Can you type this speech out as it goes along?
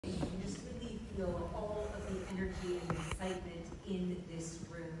feel all of the energy and excitement in this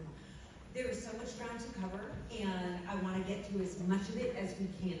room. There is so much ground to cover, and I want to get through as much of it as we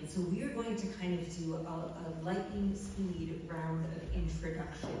can. So we are going to kind of do a lightning speed round of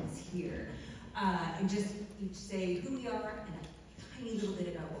introductions here. And just each say who we are and a tiny little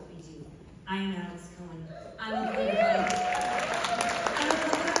bit about what we do. I am Alex Cohen. I'm a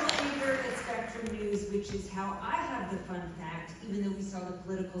political anchor at Spectrum News, which is how I have the fun fact, even though we saw the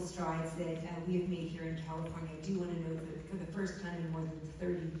political strides that we have made here in California. I do want to note that for the first time in more than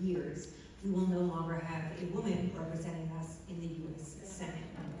 30 years, we will no longer have a woman representing us in the U.S. Senate.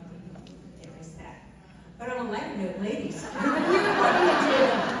 There is that. But on a lighter note, ladies, what do you do?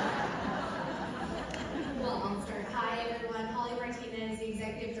 Well, I'll start. Hi, everyone. Martinez, the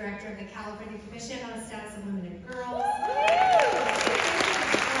Executive Director of the California Commission on the Status of Women and Girls.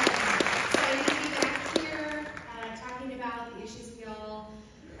 Excited to be back here talking about the issues we all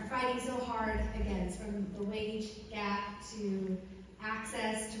are fighting so hard against, from the wage gap to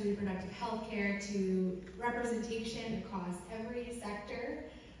access to reproductive health care to representation across every sector.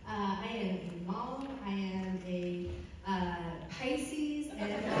 I am a mom, I am a Pisces, and I'm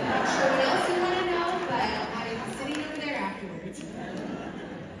not sure what else you want to know, but I'm sitting over there afterwards.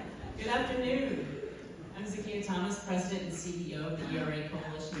 Good afternoon. I'm Zakiya, President and CEO of the ERA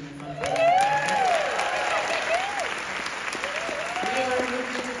Coalition in the Fund. We are a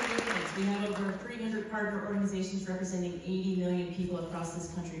movement of movements. We have over 300 partner organizations representing 80 million people across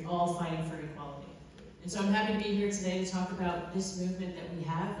this country, all fighting for equality. And so I'm happy to be here today to talk about this movement that we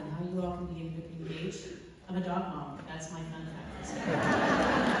have and how you all can be engaged. I'm a dog mom. That's my fun fact.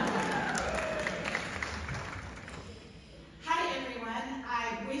 Hi everyone.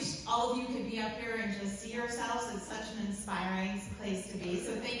 I wish all of you could be up here and just see yourselves. It's such an inspiring place to be.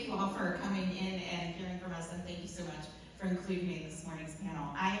 So thank you all for coming in and hearing from us, and thank you so much for including me in this morning's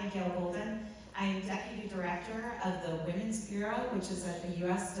panel. I am Gayle Goldin. I am Deputy Director of the Women's Bureau, which is at the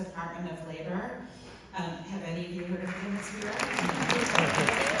U.S. Department of Labor. Have any of you heard of the Women's Bureau?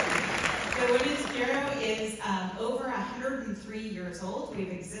 The Women's Bureau is over 103 years old.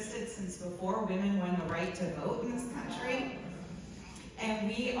 We've existed since before women won the right to vote in this country. And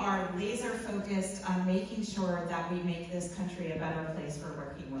we are laser focused on making sure that we make this country a better place for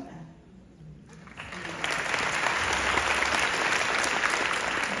working women.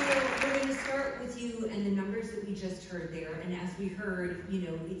 We're going to start with you and the numbers that we just heard there. And as we heard, you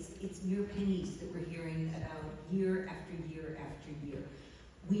know, it's mere pennies that we're hearing about year after year after year.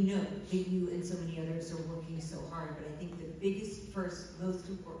 We know that you and so many others are working so hard, but I think the biggest, first, most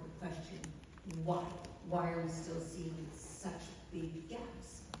important question, why? Why are we still seeing such big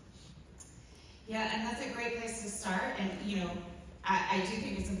gaps? Yeah, and that's a great place to start. And, you know, I do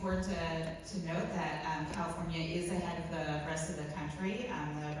think it's important to note that California is ahead of the rest of the country.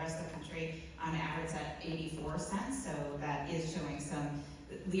 The rest of the country, on average, at 84 cents, so that is showing some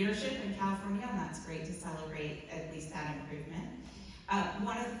leadership in California, and that's great to celebrate at least that improvement.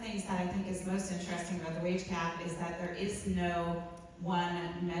 One of the things that I think is most interesting about the wage gap is that there is no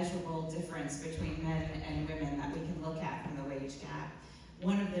one measurable difference between men and women that we can look at from the wage gap.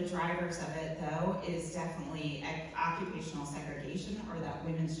 One of the drivers of it, though, is definitely occupational segregation, or that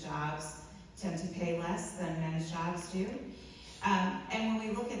women's jobs tend to pay less than men's jobs do. And when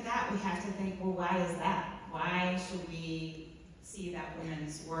we look at that, we have to think, well, why is that? Why should we see that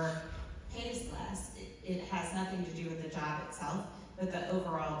women's work pays less? It has nothing to do with the job itself, but the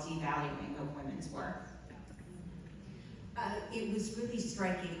overall devaluing of women's work. It was really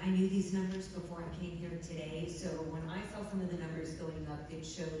striking. I knew these numbers before I came here today, so when I saw some of the numbers going up, it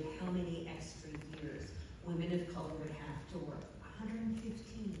showed how many extra years women of color would have to work.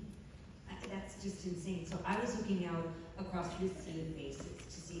 115. That's just insane. So I was looking out across this sea of faces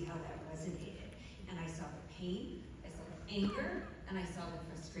to see how that resonated. And I saw the pain, I saw the anger, and I saw the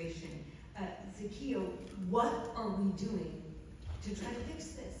frustration. Zakiya, what are we doing to try to fix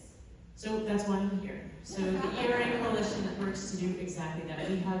this? So that's why I'm here. So the ERA Coalition works to do exactly that.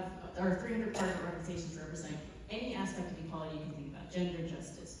 We have our 300 partner organizations representing any aspect of equality you can think about: gender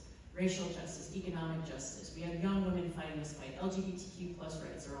justice, racial justice, economic justice. We have young women fighting this fight. LGBTQ+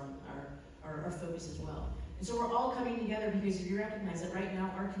 rights are on our focus as well. And so we're all coming together because you recognize that right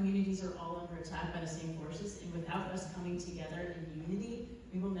now our communities are all under attack by the same forces, and without us coming together in unity,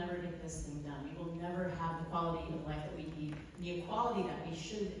 we will never get this thing done. We will never have the quality of life that we need, the equality that we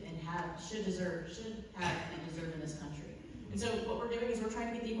should have and deserve in this country. And so what we're doing is we're trying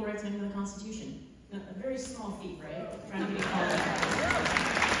to get the Equal Rights Amendment in the Constitution. A very small feat, right? Trying to get equality.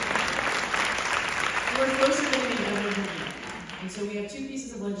 And we're closer than we've ever been. And so we have two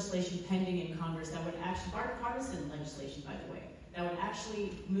pieces of legislation pending in Congress that would actually, bipartisan legislation, by the way, that would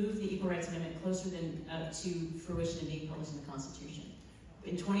actually move the Equal Rights Amendment closer to fruition and being published in the Constitution.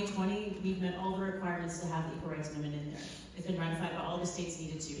 In 2020, we've met all the requirements to have the Equal Rights Amendment in there. It's been ratified by all the states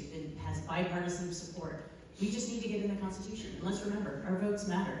needed to. It has bipartisan support. We just need to get it in the Constitution. And let's remember, our votes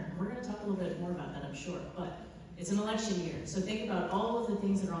matter. We're going to talk a little bit more about that, I'm sure. But it's an election year, so think about all of the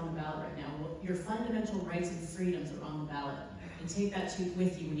things that are on the ballot right now. Your fundamental rights and freedoms are on the ballot, and take that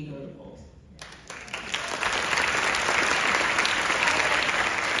with you when you go to the polls.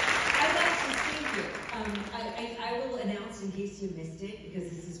 I'd like to see here. I will announce in case you missed it, because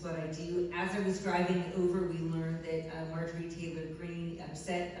this is what I do. As I was driving over, we learned that Marjorie Taylor Greene,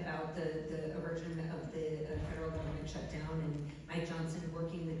 upset about the aversion of the federal government shutdown, and Mike Johnson,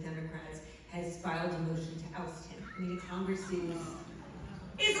 working with Democrats, has filed a motion to oust him. I mean, Congress is a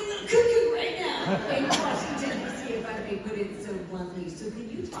little cuckoo right now in Washington, D.C., if I may put it so bluntly. So can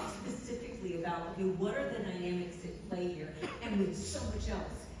you talk specifically about, okay, what are the dynamics at play here? And with so much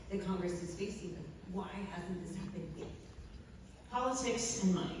else that Congress is facing, why hasn't this happened yet? Politics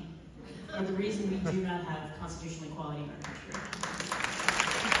and money are the reason we do not have constitutional equality in our country.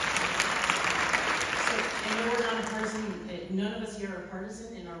 I know we're not a partisan, none of us here are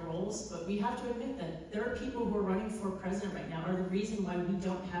partisan in our roles, but we have to admit that there are people who are running for president right now are the reason why we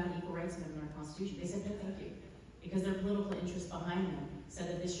don't have an equal rights amendment in our Constitution. They said no thank you, because their political interests behind them said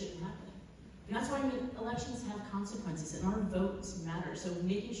that this shouldn't happen. And that's why elections have consequences and our votes matter. So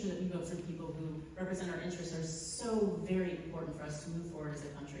making sure that we vote for the people who represent our interests are so very important for us to move forward as a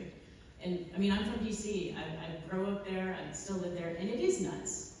country. And I mean, I'm from DC, I grew up there, I still live there, and it is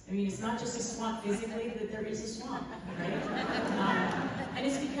nuts. I mean, it's not just a swamp physically, but there is a swamp, right? And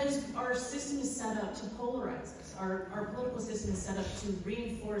it's because our system is set up to polarize us. Our political system is set up to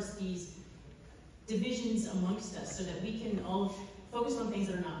reinforce these divisions amongst us so that we can all focus on things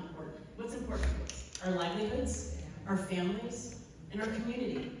that are not important. What's important to us? Our livelihoods, our families, and our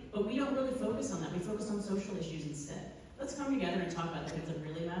community. But we don't really focus on that. We focus on social issues instead. Let's come together and talk about the things that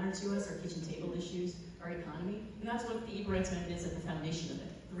really matter to us, our kitchen table issues, our economy. And that's what the Equal Rights Amendment is at the foundation of it.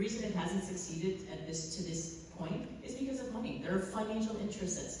 The reason it hasn't succeeded to this point is because of money. There are financial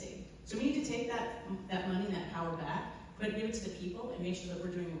interests at stake. So we need to take that money and that power back, but give it to the people and make sure that we're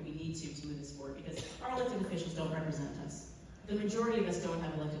doing what we need to move this forward, because our elected officials don't represent us. The majority of us don't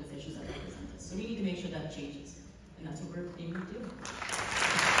have elected officials that represent us. So we need to make sure that changes. And that's what we're aiming to do.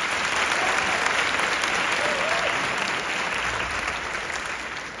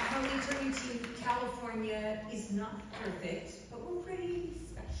 How we turn to California is not perfect, but we're pretty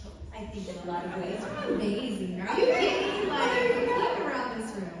special, I think, in a lot of ways. Amazing. Are you kidding? Like, look around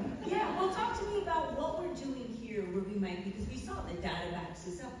this room. Yeah, well, talk to me about what we're doing here where we might, because we saw the data backs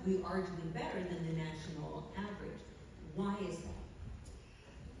us up. We are doing better than the national average. Why is that?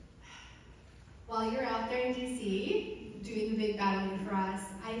 While you're out there in DC doing the big battling for us,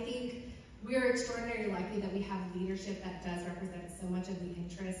 I think we're extraordinarily lucky that we have leadership that does represent so much of the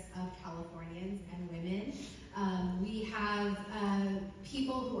interests of Californians and women. We have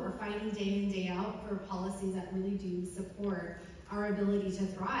people who are fighting day in, day out for policies that really do support our ability to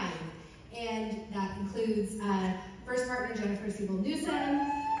thrive. And that includes First Partner Jennifer Siebel-Newsom.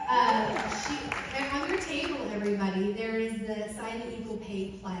 On your table, everybody, there is the Sign the Equal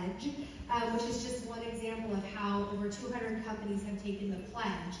Pay Pledge, which is just one example of how over 200 companies have taken the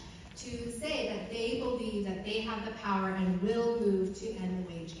pledge to say that they believe that they have the power and will move to end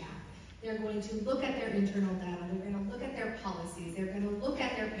the wage gap. They're going to look at their internal data, they're going to look at their policies, they're going to look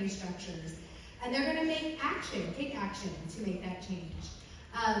at their pay structures, and they're going to take action to make that change.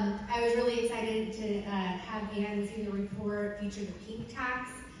 I was really excited to have Ann see the report feature the pink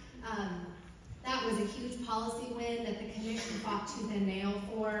tax. That was a huge policy win that the commission fought tooth and nail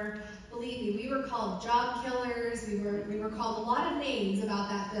for. Believe me, we were called job killers, we were called a lot of names about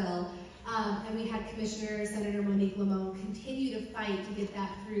that bill, and we had Commissioner Senator Monique Limon continue to fight to get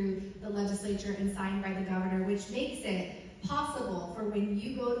that through the legislature and signed by the governor, which makes it possible for when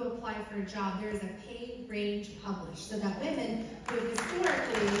you go to apply for a job, there is a pay range published, so that women who have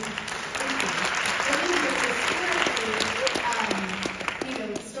historically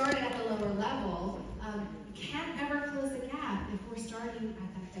started at the lower level can't ever close the gap if we're starting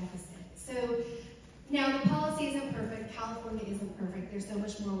at that deficit. So now the policy isn't perfect, California isn't perfect, there's so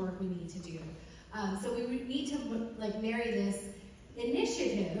much more work we need to do. So we need to marry this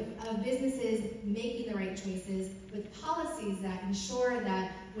initiative of businesses making the right choices with policies that ensure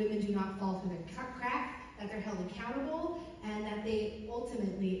that women do not fall through the crack, that they're held accountable, and that they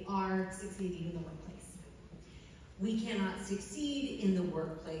ultimately are succeeding in the workplace. We cannot succeed in the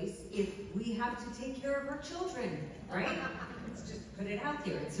workplace if we have to take care of our children, right? Let's just put it out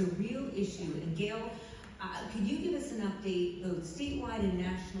there. It's a real issue. And Gayle, Could you give us an update, both statewide and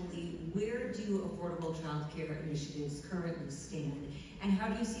nationally, where do affordable childcare initiatives currently stand? And how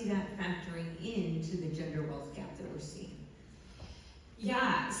do you see that factoring into the gender wealth gap that we're seeing?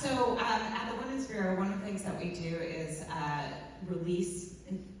 Yeah, so at the Women's Bureau, one of the things that we do is release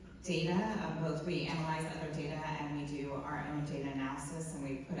data. Both we analyze other data and we do our own data analysis, and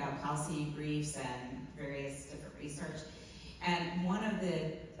we put out policy briefs and various different research. And one of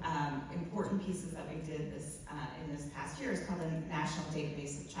the important pieces that we did this in this past year is called the National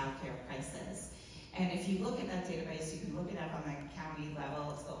Database of Childcare Prices. And if you look at that database, you can look it up on the county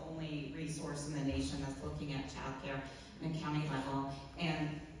level. It's the only resource in the nation that's looking at childcare on a county level. And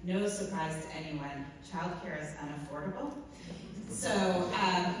no surprise to anyone, childcare is unaffordable. So,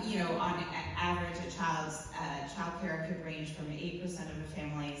 you know, on average, a child's childcare could range from 8% of a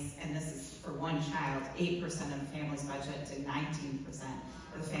family's, and this is for one child, 8% of a family's budget to 19%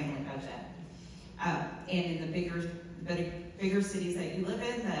 of the family budget. And in the bigger cities that you live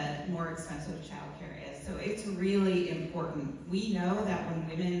in, the more expensive childcare is. So it's really important. We know that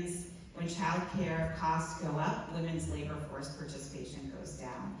when childcare costs go up, women's labor force participation goes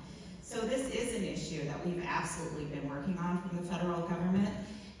down. So this is an issue that we've absolutely been working on from the federal government.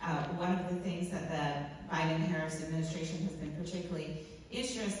 One of the things that the Biden-Harris administration has been particularly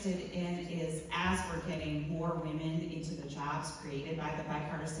interested in is, as we're getting more women into the jobs created by the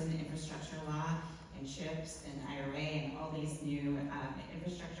bipartisan infrastructure law and CHIPS and IRA and all these new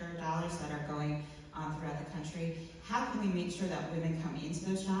infrastructure dollars that are going on throughout the country, how can we make sure that women come into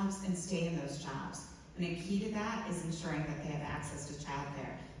those jobs and stay in those jobs? And a key to that is ensuring that they have access to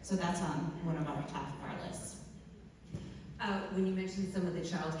childcare. So that's on one of our top of our lists. When you mentioned some of the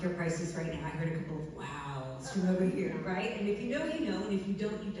childcare prices right now, I heard a couple of wows from over here, right? And if you know, you know, and if you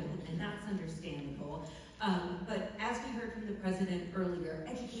don't, you don't, and that's understandable. But as we heard from the president earlier,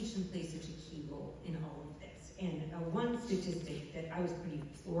 education plays such a key role in all of this. And one statistic that I was pretty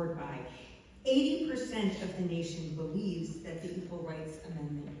floored by, 80% of the nation believes that the Equal Rights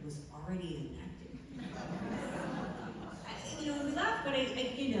Amendment was already enacted. You know, we laugh, but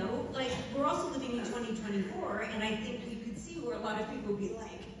you know, like, we're also living in 2024, and I think we could see where a lot of people would be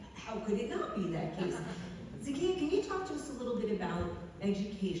like, how could it not be that case? Zakiya, can you talk to us a little bit about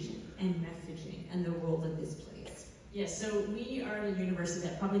education and messaging and the role that this plays? Yes, so we are a university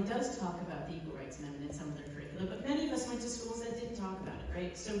that probably does talk about the Equal Rights Amendment in some of their curricula, but many of us went to schools that didn't talk about it,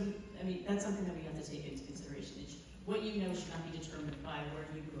 right? So, I mean, that's something that we have to take into consideration. What you know should not be determined by where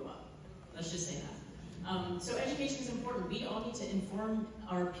you grew up. Let's just say that. So education is important. We all need to inform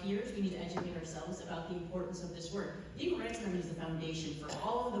our peers. We need to educate ourselves about the importance of this work. The Equal Rights Amendment is the foundation for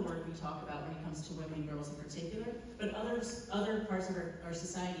all of the work we talk about when it comes to women and girls in particular, but other parts of our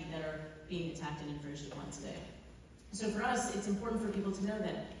society that are being attacked and infringed upon today. So for us, it's important for people to know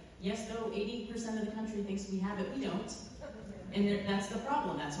that, yes, though 80% of the country thinks we have it, we don't. And that's the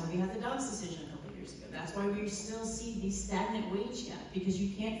problem. That's why we had the Dobbs decision a couple of years ago. That's why we still see the stagnant wage gap, because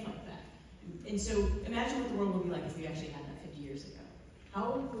you can't fight back. And so imagine what the world would be like if we actually had that 50 years ago.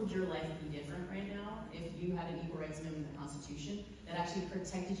 How would your life be different right now if you had an Equal Rights Amendment in the Constitution that actually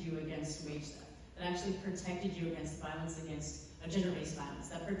protected you against wage theft, that actually protected you against violence, against gender-based violence,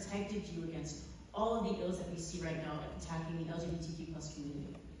 that protected you against all of the ills that we see right now attacking the LGBTQ+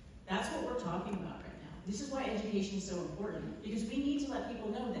 community? That's what we're talking about right now. This is why education is so important, because we need to let people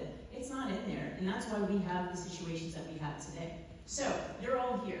know that it's not in there, and that's why we have the situations that we have today. So, you're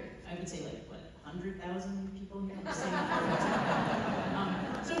all here. I would say, like, what, 100,000 people here?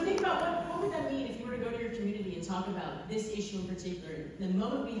 So think about what would that mean if you were to go to your community and talk about this issue in particular, the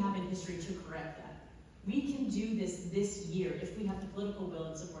moment we have in history to correct that. We can do this year if we have the political will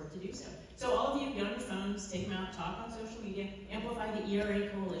and support to do so. So all of you, get on your phones, take them out, talk on social media, amplify the ERA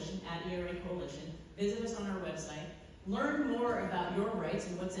Coalition, @ERA Coalition, visit us on our website, learn more about your rights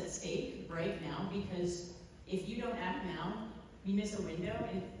and what's at stake right now, because if you don't act now, we miss a window,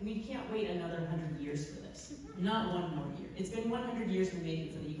 and we can't wait another 100 years for this. Not one more year. It's been 100 years we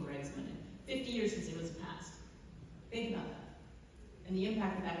made for the Equal Rights Amendment. 50 years since it was passed. Think about that. And the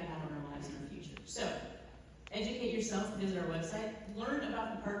impact that could have on our lives in our future. So, educate yourself, visit our website, learn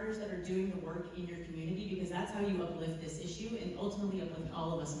about the partners that are doing the work in your community, because that's how you uplift this issue and ultimately uplift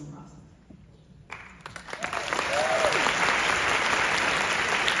all of us in the process.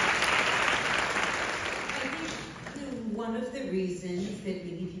 One of the reasons that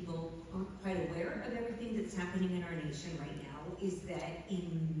maybe people aren't quite aware of everything that's happening in our nation right now is that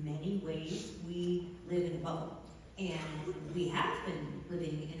in many ways we live in a bubble. And we have been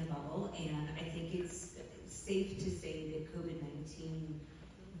living in a bubble, and I think it's safe to say that COVID-19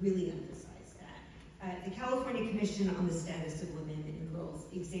 really emphasized that. The California Commission on the Status of Women and Girls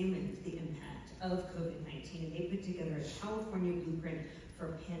examined the impact of COVID-19, and they put together a California blueprint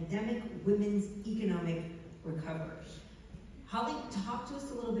for pandemic women's economic recovery. Holly, talk to us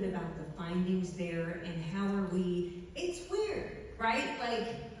a little bit about the findings there and how are we, it's weird, right?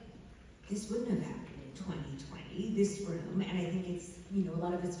 Like, this wouldn't have happened in 2020, this room, and I think it's, you know, a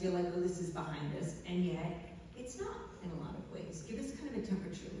lot of us feel like, oh, this is behind us, and yet it's not in a lot of ways. Give us kind of a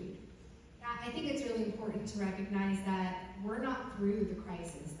temperature read. Yeah, I think it's really important to recognize that we're not through the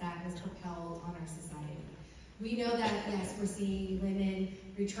crisis that has propelled on our society. We know that, yes, we're seeing women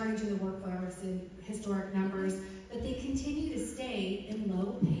returning to the workforce in historic numbers, but they continue to stay in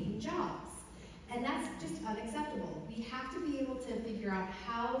low-paying jobs. And that's just unacceptable. We have to be able to figure out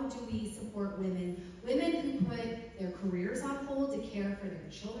how do we support women who put their careers on hold to care for their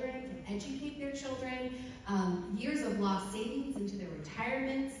children, to educate their children, years of lost savings into their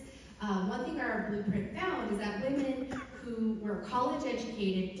retirements. One thing our blueprint found is that women who were college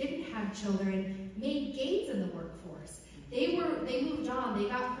educated, didn't have children, made gains in the workforce. They moved on, they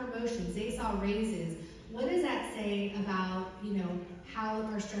got promotions, they saw raises. What does that say about, you know, how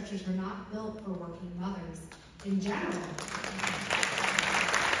our structures were not built for working mothers in general? So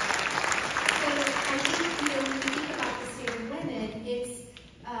I think, you know, when we think about the state of women, it's,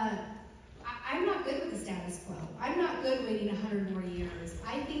 I'm not good with the status quo. I'm not good waiting 100 more years.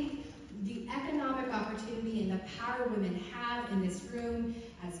 I think the economic opportunity and the power women have in this room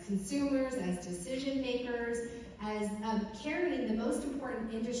as consumers, as decision makers, as carrying the most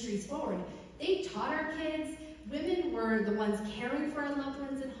important industries forward. They taught our kids. Women were the ones caring for our loved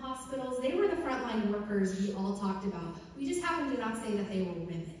ones in hospitals. They were the frontline workers we all talked about. We just happened to not say that they were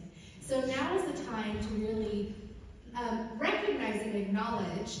women. So now is the time to really recognize and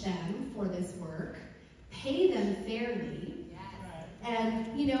acknowledge them for this work, pay them fairly,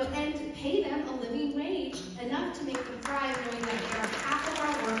 and, you know, and pay them a living wage enough to make them thrive, knowing that they are half of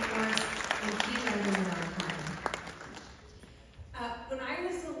our workforce and feed our women our time. When I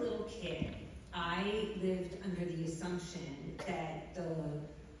was a little kid, I lived under the assumption that the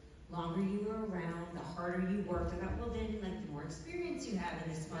longer you were around, the harder you worked. I thought, well then, like, the more experience you have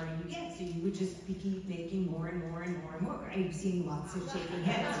and the smarter you get, so you would just keep making more and more and more and more. I've seen lots of shaking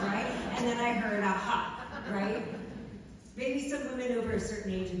heads, right? And then I heard, aha, right? Maybe some women over a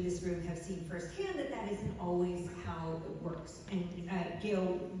certain age in this room have seen firsthand that that isn't always how it works. And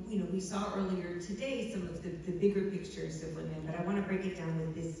Gayle, you know, we saw earlier today some of the bigger pictures of women, but I want to break it down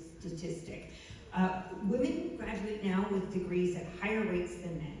with this statistic. Women graduate now with degrees at higher rates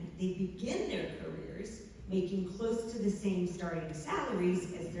than men. They begin their careers making close to the same starting salaries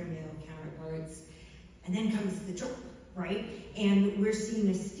as their male counterparts, and then comes the drop, right? And we're seeing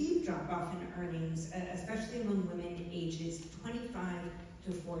a steep drop off in earnings, especially among women ages 25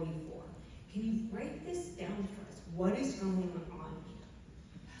 to 44. Can you break this down for us? What is going on?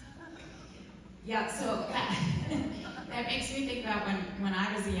 Yeah, so that makes me think about when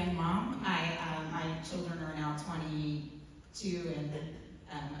I was a young mom. My children are now 22 and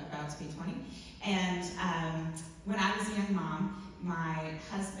about to be 20. And when I was a young mom, my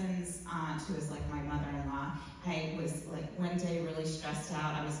husband's aunt, who was like my mother-in-law, I was like one day really stressed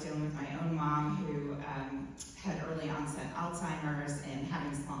out. I was dealing with my own mom who had early onset Alzheimer's and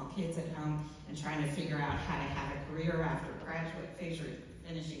having small kids at home and trying to figure out how to have a career after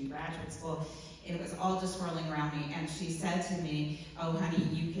finishing graduate school. And it was all just swirling around me. And she said to me, "Oh, honey,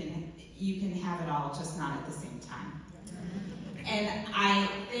 you can have it all, just not at the same time." And I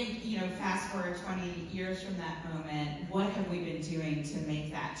think, you know, fast forward 20 years from that moment, what have we been doing to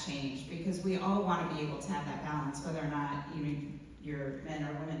make that change? Because we all want to be able to have that balance, whether or not you're men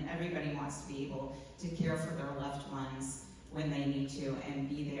or women. Everybody wants to be able to care for their loved ones when they need to and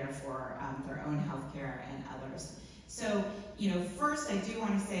be there for their own health care and others. So, you know, first I do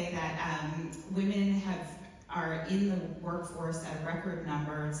want to say that women are in the workforce at record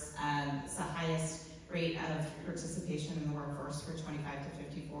numbers. It's the highest rate of participation in the workforce for 25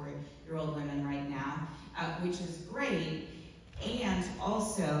 to 54-year-old women right now, which is great. And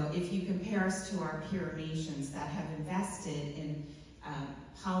also, if you compare us to our peer nations that have invested in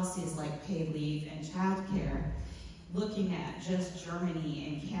policies like paid leave and childcare, looking at just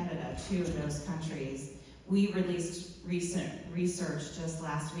Germany and Canada, two of those countries, we released recent research just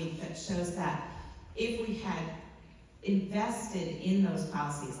last week that shows that if we had invested in those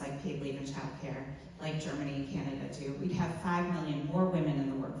policies like paid leave and childcare, like Germany and Canada do, we'd have 5 million more women in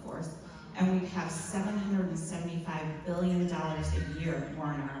the workforce, and we'd have $775 billion a year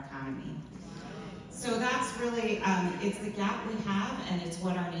more in our economy. So that's really, it's the gap we have, and it's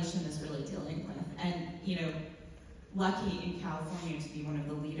what our nation is really dealing with. And, you know, lucky in California to be one of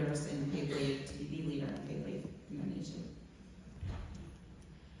the leaders in paid leave, to be the leader in paid leave in the nation.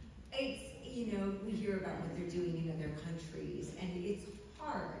 It's, you know, we hear about what they're doing in other countries, and it's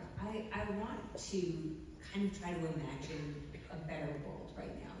hard. I want to kind of try to imagine a better world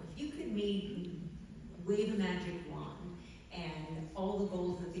right now. If you could maybe wave a magic wand, and all the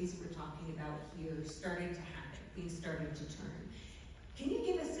goals and things that we're talking about here starting to happen, things starting to turn. Can you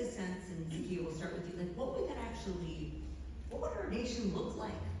give us a sense, and Zakiya, we'll start with you, like what would our nation look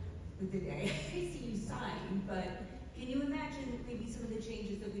like with the day? I see you sign, but can you imagine maybe some of the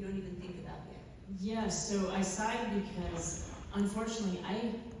changes that we don't even think about yet? Yeah, so I sighed because, unfortunately,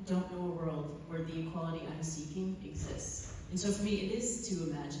 I don't know a world where the equality I'm seeking exists. And so for me, it is to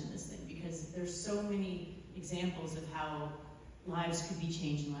imagine this thing, because there's so many examples of how lives could be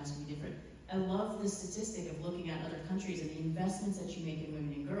changed and lives could be different. I love the statistic of looking at other countries and the investments that you make in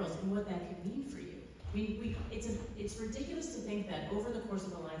women and girls and what that could mean for you. I mean, it's ridiculous to think that over the course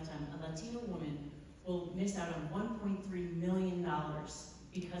of a lifetime, a Latino woman will miss out on $1.3 million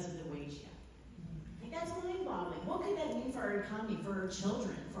because of the wage gap. Like, that's mind-boggling. What could that mean for our economy, for our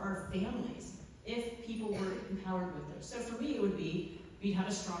children, for our families, if people were empowered with those? So for me, it would be, we'd have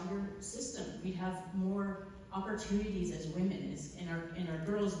a stronger system. We'd have more opportunities as women, and our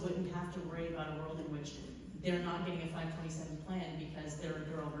girls wouldn't have to worry about a world in which they're not getting a 527 plan because they're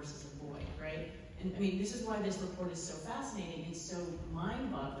a girl versus a boy, right? And I mean, this is why this report is so fascinating and so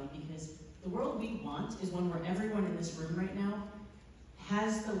mind-boggling, because the world we want is one where everyone in this room right now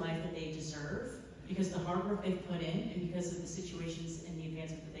has the life that they deserve because of the hard work they've put in and because of the situations and the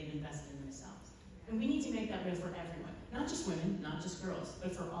advancement that they've invested in themselves. And we need to make that way for everyone, not just women, not just girls,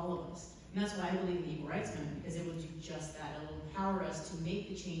 but for all of us. And that's why I believe in the Equal Rights Amendment, because it will do just that. It will empower us to make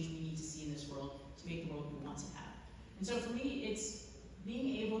the change we need to see in this world, to make the world we want to have. And so for me, it's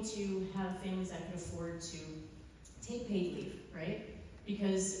being able to have families that can afford to take paid leave, right?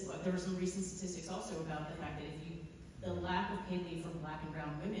 Because there were some recent statistics also about the fact that the lack of paid leave for Black and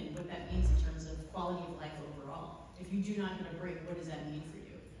brown women, what that means in terms of quality of life overall. If you do not get a break, what does that mean for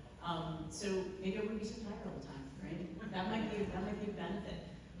you? So maybe I wouldn't be so tired all the time, right? That might be a benefit.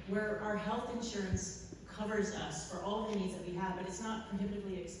 Where our health insurance covers us for all the needs that we have, but it's not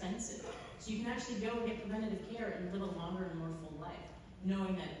prohibitively expensive. So you can actually go and get preventative care and live a longer and more full life,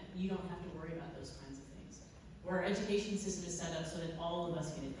 knowing that you don't have to worry about those kinds of things. Where our education system is set up so that all of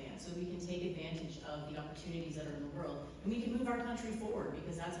us can advance, so we can take advantage of the opportunities that are in the world, and we can move our country forward,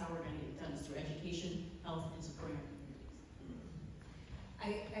 because that's how we're going to get it done, is through education, health, and supporting our communities.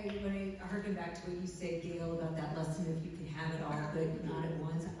 When I harken back to what you said, Gayle, about that lesson of you can have it all, but not at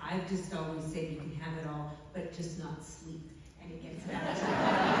once, I've just always said you can have it all, but just not sleep. And it gets back to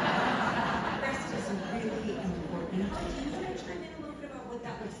rest is really important. How do you want to chime in a little bit about what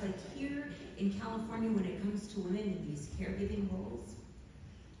that looks like here in California when it comes to women in these caregiving roles?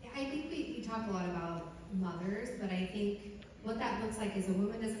 Yeah, I think we talk a lot about mothers, but I think what that looks like is a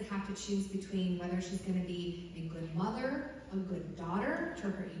woman doesn't have to choose between whether she's going to be a good mother, a good daughter to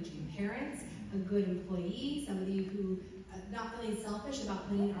her aging parents, a good employee, somebody who not feeling selfish about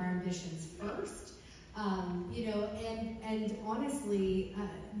putting our ambitions first, and honestly,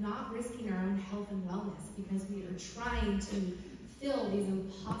 not risking our own health and wellness because we are trying to fill these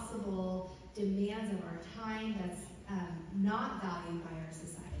impossible demands of our time that's not valued by our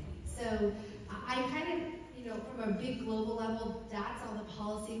society. So I kind of, from a big global level, that's all the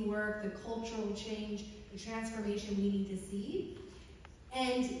policy work, the cultural change, the transformation we need to see.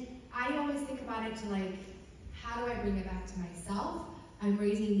 And I always think about it to how do I bring it back to myself? I'm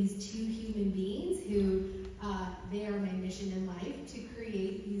raising these two human beings who, they are my mission in life, to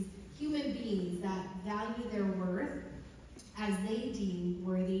create these human beings that value their worth as they deem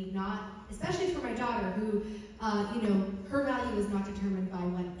worthy, not, especially for my daughter who, her value is not determined by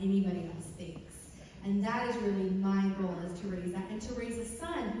what anybody else thinks. And that is really my goal, is to raise that, and to raise a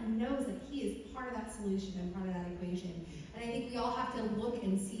son who knows that he is part of that solution and part of that equation. And I think we all have to look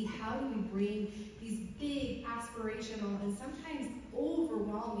and see, how do we bring these big, aspirational, and sometimes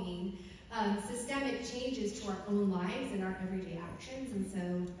overwhelming systemic changes to our own lives and our everyday actions. And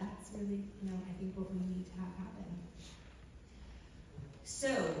so that's really, I think what we need to have happen.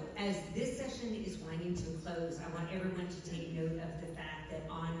 So, as this session is winding to a close, I want everyone to take note of the fact that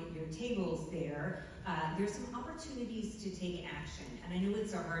on your tables there's some opportunities to take action. And I know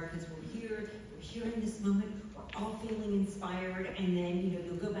it's so hard because we're here in this moment, we're all feeling inspired, and then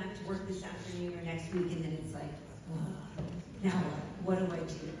you'll go back to work this afternoon or next week, and then it's like, now what do I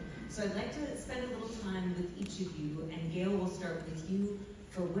do? So I'd like to spend a little time with each of you, and Gayle, will start with you.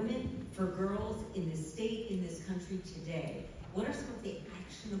 For women, for girls in this state, in this country today, what are some of the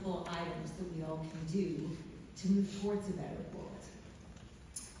actionable items that we all can do to move towards a better world?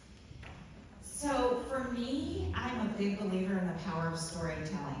 So for me, I'm a big believer in the power of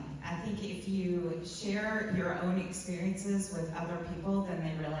storytelling. I think if you share your own experiences with other people, then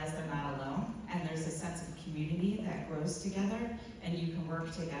they realize they're not alone, and there's a sense of community that grows together, and you can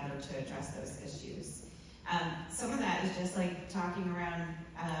work together to address those issues. Some of that is just like talking around,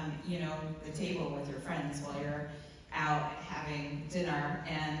 the table with your friends while you're out having dinner,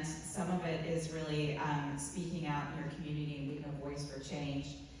 and some of it is really speaking out in your community and being a voice for change.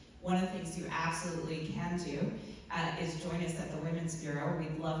 One of the things you absolutely can do is join us at the Women's Bureau.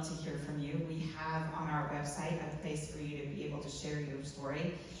 We'd love to hear from you. We have on our website a place for you to be able to share your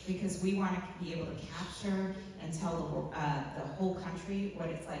story, because we want to be able to capture and tell the whole country what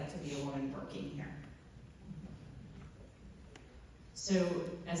it's like to be a woman working here. So,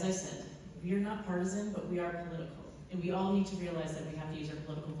 as I said, we are not partisan, but we are political. And we all need to realize that we have to use our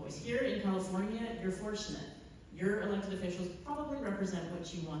political voice. Here in California, you're fortunate. Your elected officials probably represent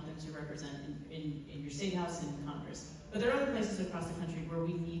what you want them to represent in your state house and in Congress. But there are other places across the country where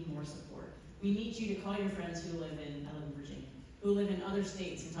we need more support. We need you to call your friends who live in Virginia, who live in other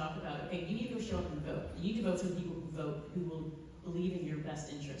states, and talk about, okay, you need to go show up and vote. You need to vote for the people who vote, who will believe in your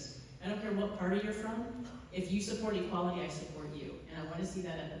best interest. I don't care what party you're from. If you support equality, I support you. And I want to see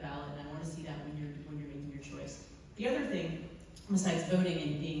that at the ballot, and I want to see that when you're making your choice. The other thing, besides voting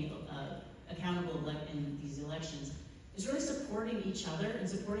and being accountable in these elections, is really supporting each other and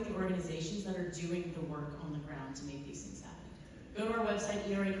supporting the organizations that are doing the work on the ground to make these things happen. Go to our website,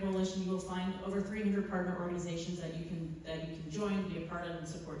 ERA Coalition. You will find over 300 partner organizations that you can join, be a part of, and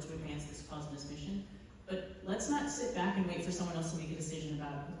support to advance this cause and this mission. But let's not sit back and wait for someone else to make a decision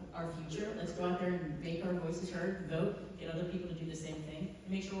about our future. Let's go out there and make our voices heard, vote, get other people to do the same thing, and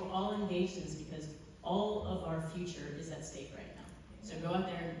make sure we're all engaged in this, because all of our future is at stake right now. So go out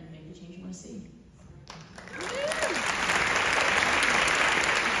there and make the change you want to see.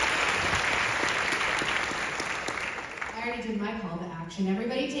 I already did my call to action.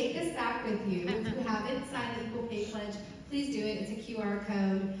 Everybody take this back with you. If you haven't signed the Equal Pay Pledge, please do it. It's a QR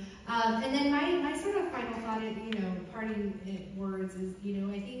code. And then my sort of final thought, parting words is,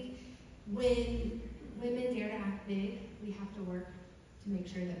 I think when women dare to act big, we have to work to make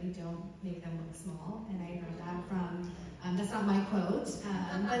sure that we don't make them look small. And I heard that from, that's not my quote,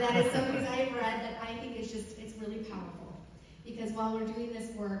 but that is something I've read that I think is just, it's really powerful. Because while we're doing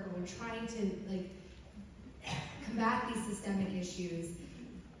this work, or we're trying to combat these systemic issues,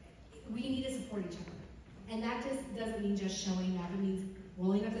 we need to support each other. And that just doesn't mean just showing up. It means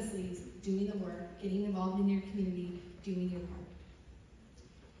rolling up the sleeves, doing the work, getting involved in your community, doing your part.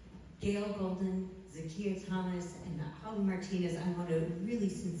 Gayle, Goldin, Zakiya Thomas, and Holly Martinez, I want to really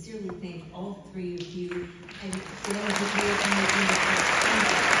sincerely thank all three of you. And Gayle, Zakiya, for making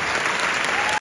this work.